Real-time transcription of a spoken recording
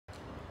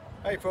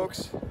Hey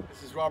folks,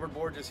 this is Robert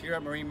Borges here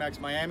at MarineMax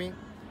Miami.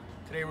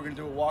 Today we're going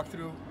to do a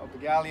walkthrough of the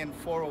Galeon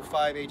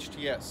 405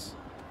 HTS.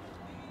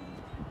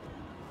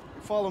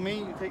 You follow me,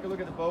 you take a look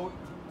at the boat,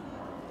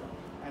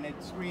 and it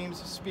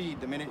screams speed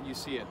the minute you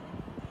see it.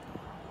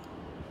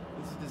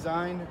 This is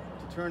designed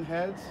to turn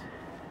heads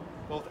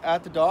both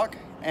at the dock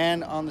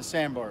and on the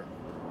sandbar.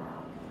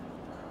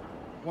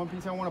 One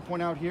piece I want to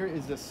point out here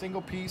is the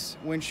single piece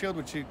windshield,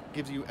 which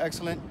gives you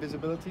excellent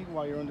visibility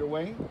while you're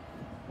underway.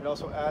 It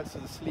also adds to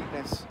the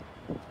sleekness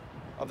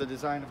of the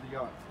design of the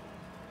yacht.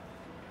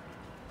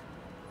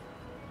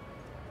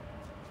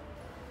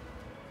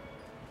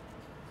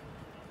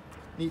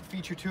 Neat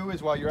feature too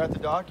is while you're at the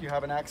dock, you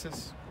have an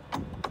access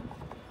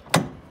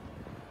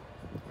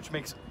which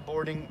makes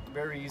boarding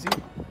very easy.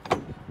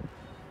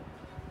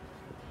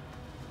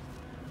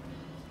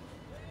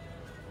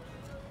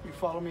 You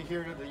follow me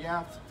here to the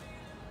yacht.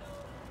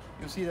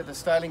 You'll see that the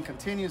styling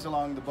continues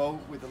along the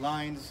boat with the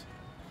lines,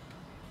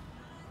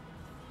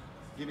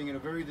 giving it a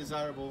very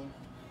desirable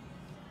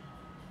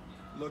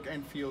look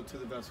and feel to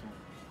the vessel.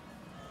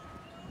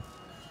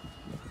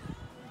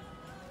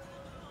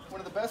 One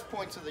of the best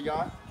points of the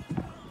yacht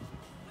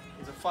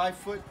is a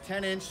 5-foot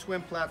 10-inch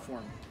swim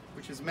platform,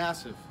 which is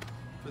massive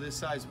for this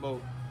size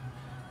boat.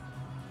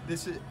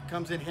 This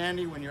comes in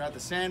handy when you're at the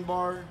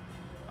sandbar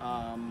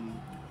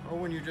or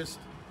when you're just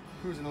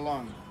cruising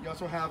along. You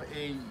also have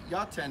a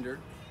yacht tender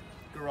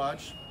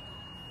garage,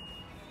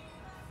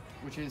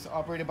 which is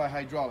operated by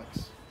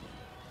hydraulics.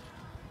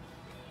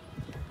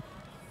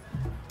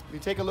 If you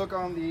take a look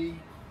on the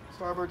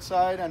starboard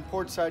side and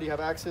port side, you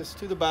have access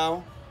to the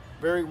bow,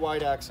 very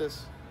wide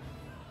access,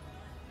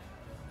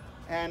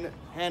 and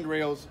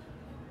handrails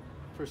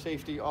for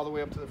safety all the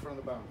way up to the front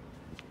of the bow.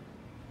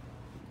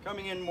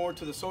 Coming in more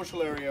to the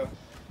social area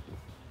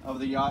of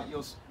the yacht,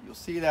 you'll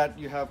see that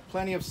you have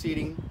plenty of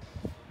seating.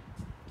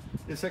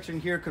 This section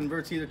here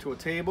converts either to a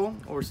table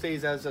or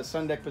stays as a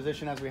sun deck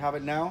position as we have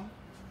it now.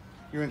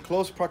 You're in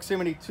close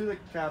proximity to the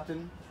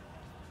captain,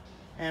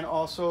 and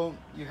also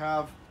you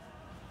have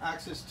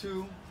access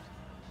to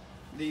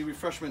the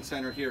refreshment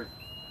center here.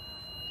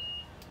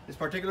 This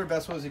particular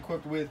vessel is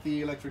equipped with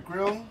the electric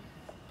grill,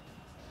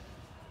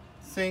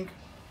 sink,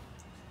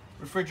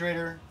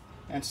 refrigerator,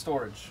 and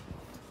storage,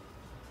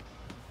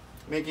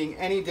 making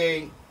any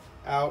day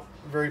out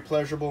very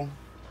pleasurable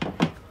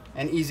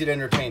and easy to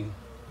entertain.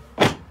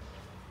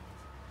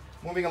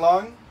 Moving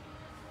along,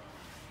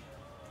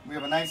 we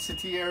have a nice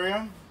settee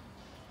area.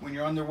 When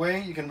you're underway,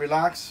 you can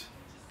relax,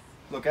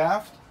 look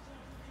aft,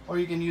 or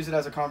you can use it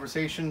as a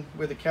conversation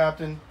with the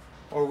captain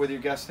or with your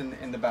guest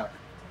in the back.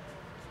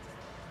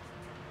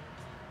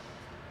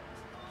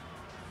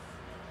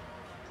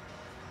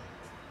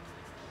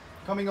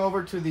 Coming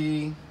over to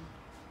the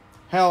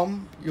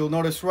helm, you'll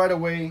notice right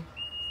away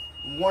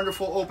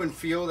wonderful open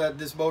feel that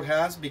this boat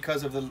has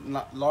because of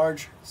the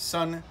large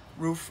sun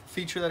roof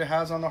feature that it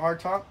has on the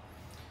hardtop.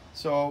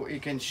 So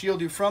it can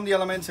shield you from the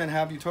elements and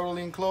have you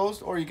totally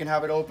enclosed, or you can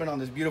have it open on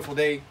this beautiful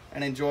day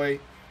and enjoy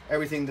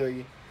everything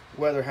the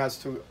weather has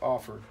to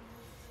offer.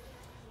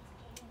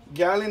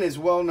 Galeon is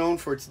well known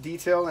for its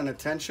detail and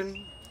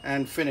attention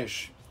and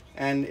finish,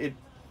 and it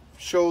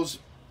shows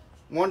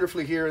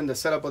wonderfully here in the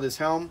setup of this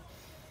helm.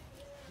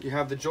 You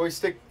have the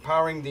joystick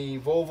powering the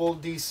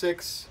Volvo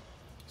D6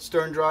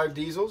 stern drive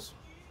diesels,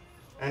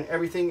 and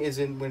everything is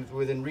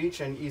within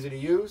reach and easy to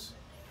use.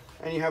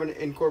 And you have an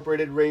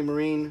incorporated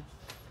Marine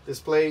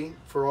display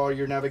for all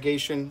your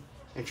navigation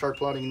and chart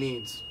plotting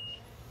needs.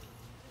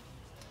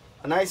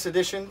 A nice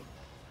addition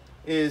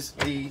is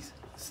the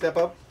step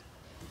up,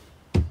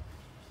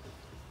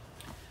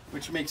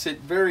 which makes it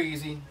very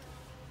easy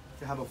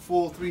to have a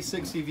full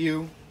 360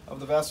 view of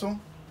the vessel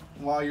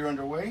while you're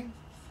underway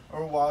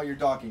or while you're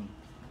docking.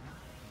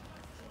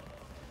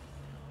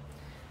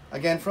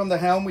 Again, from the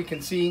helm we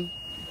can see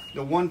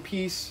the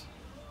one-piece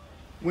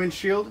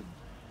windshield.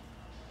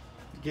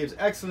 It gives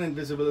excellent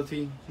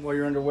visibility while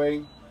you're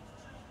underway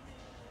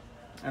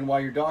and while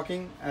you're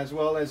docking, as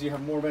well as you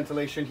have more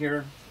ventilation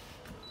here,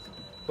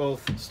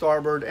 both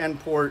starboard and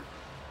port.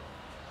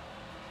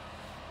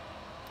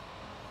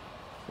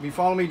 If you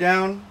follow me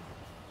down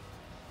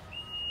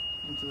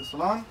into the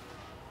salon,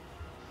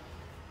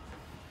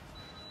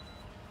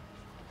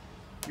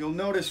 you'll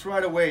notice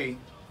right away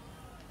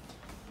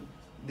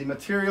the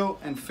material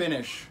and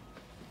finish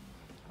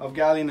of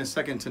Galeon is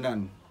second to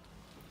none.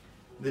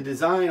 The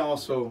design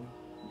also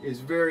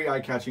is very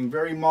eye-catching,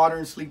 very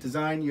modern, sleek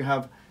design. You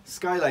have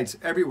skylights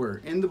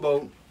everywhere in the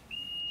boat,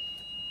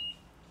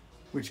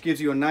 which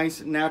gives you a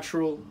nice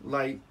natural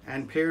light,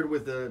 and paired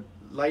with the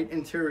light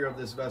interior of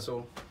this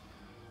vessel,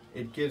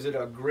 it gives it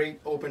a great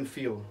open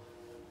feel.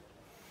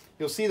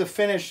 You'll see the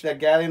finish that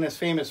Galeon is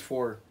famous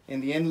for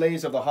in the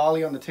inlays of the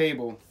holly on the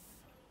table,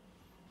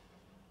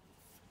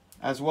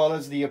 as well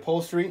as the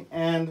upholstery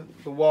and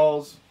the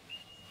walls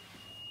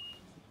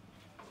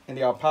and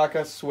the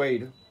alpaca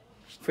suede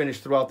finish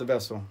throughout the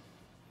vessel.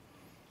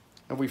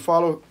 And we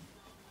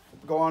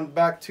go on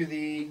back to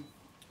the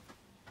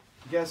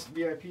guest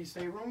VIP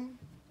stateroom.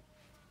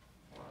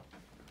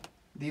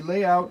 The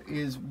layout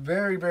is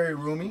very, very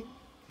roomy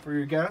for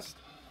your guest,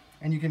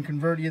 and you can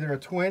convert either a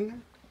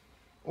twin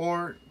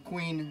or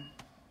queen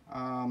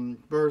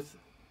berth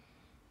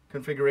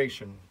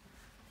configuration.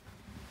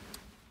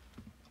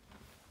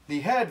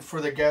 The head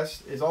for the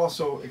guest is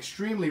also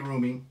extremely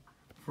roomy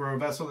for a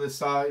vessel this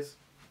size,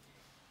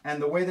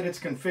 and the way that it's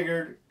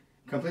configured,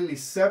 completely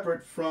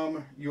separate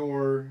from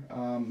your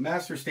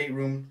master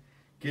stateroom,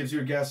 gives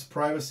your guests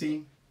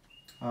privacy,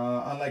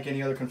 unlike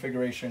any other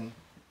configuration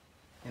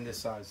in this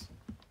size.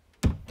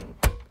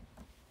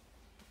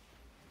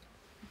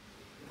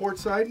 Port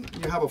side,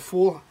 you have a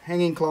full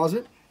hanging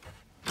closet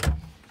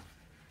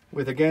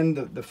with,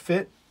 again, the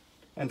fit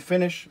and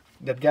finish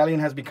that Galeon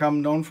has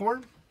become known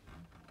for.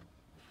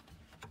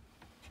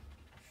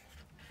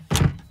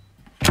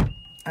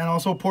 And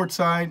also port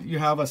side, you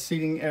have a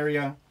seating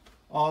area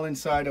all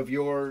inside of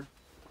your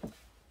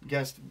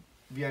guest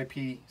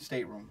VIP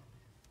stateroom.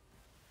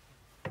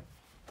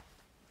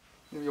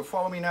 You'll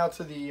follow me now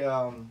to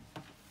the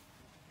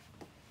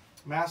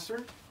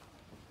master.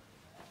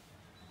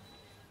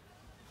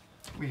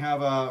 We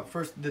have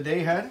first the day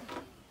head,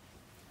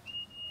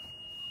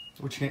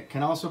 which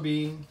can also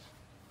be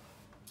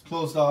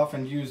closed off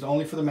and used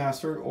only for the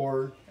master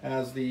or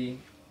as the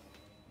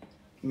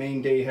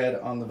main day head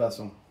on the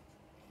vessel.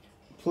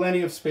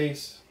 Plenty of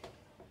space.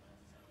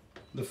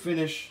 The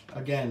finish,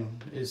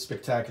 again, is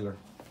spectacular.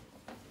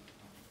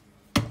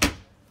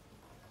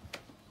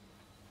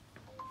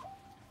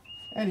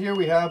 And here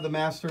we have the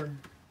master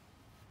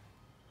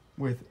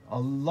with a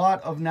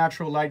lot of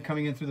natural light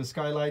coming in through the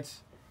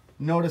skylights.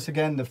 Notice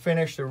again the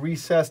finish, the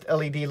recessed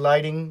LED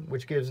lighting,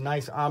 which gives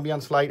nice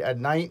ambiance light at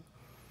night.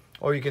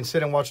 Or you can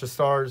sit and watch the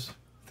stars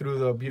through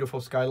the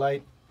beautiful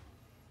skylight.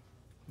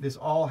 This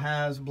all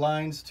has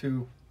blinds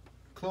to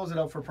close it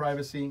up for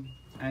privacy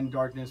and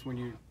darkness when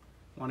you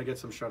want to get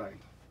some shut-eye.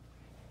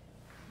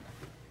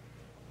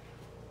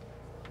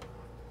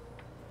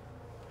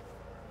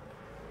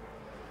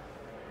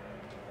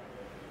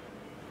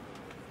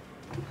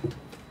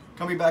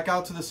 Coming back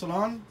out to the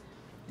salon,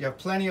 you have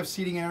plenty of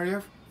seating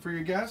area for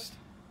your guest.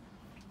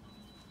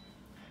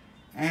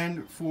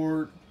 And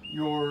for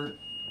your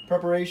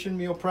preparation,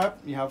 meal prep,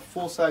 you have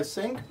full-size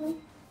sink.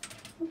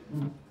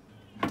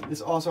 This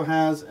also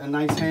has a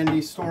nice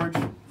handy storage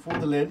for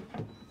the lid.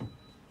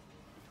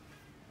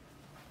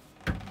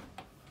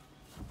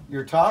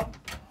 Your top,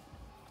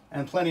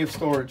 and plenty of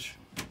storage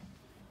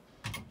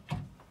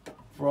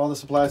for all the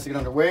supplies to get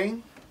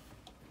underway.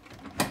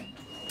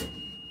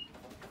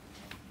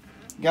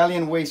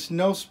 Galeon wastes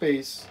no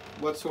space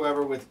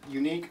whatsoever with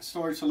unique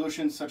storage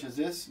solutions such as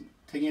this,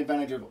 taking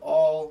advantage of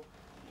all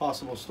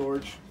possible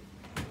storage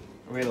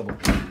available.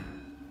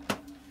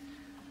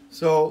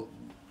 So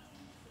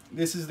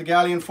this is the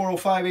Galeon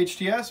 405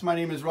 HTS. My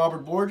name is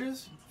Robert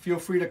Borges. Feel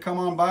free to come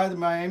on by the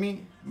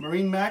Miami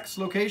MarineMax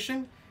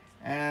location,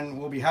 and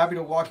we'll be happy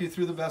to walk you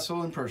through the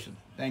vessel in person.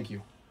 Thank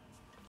you.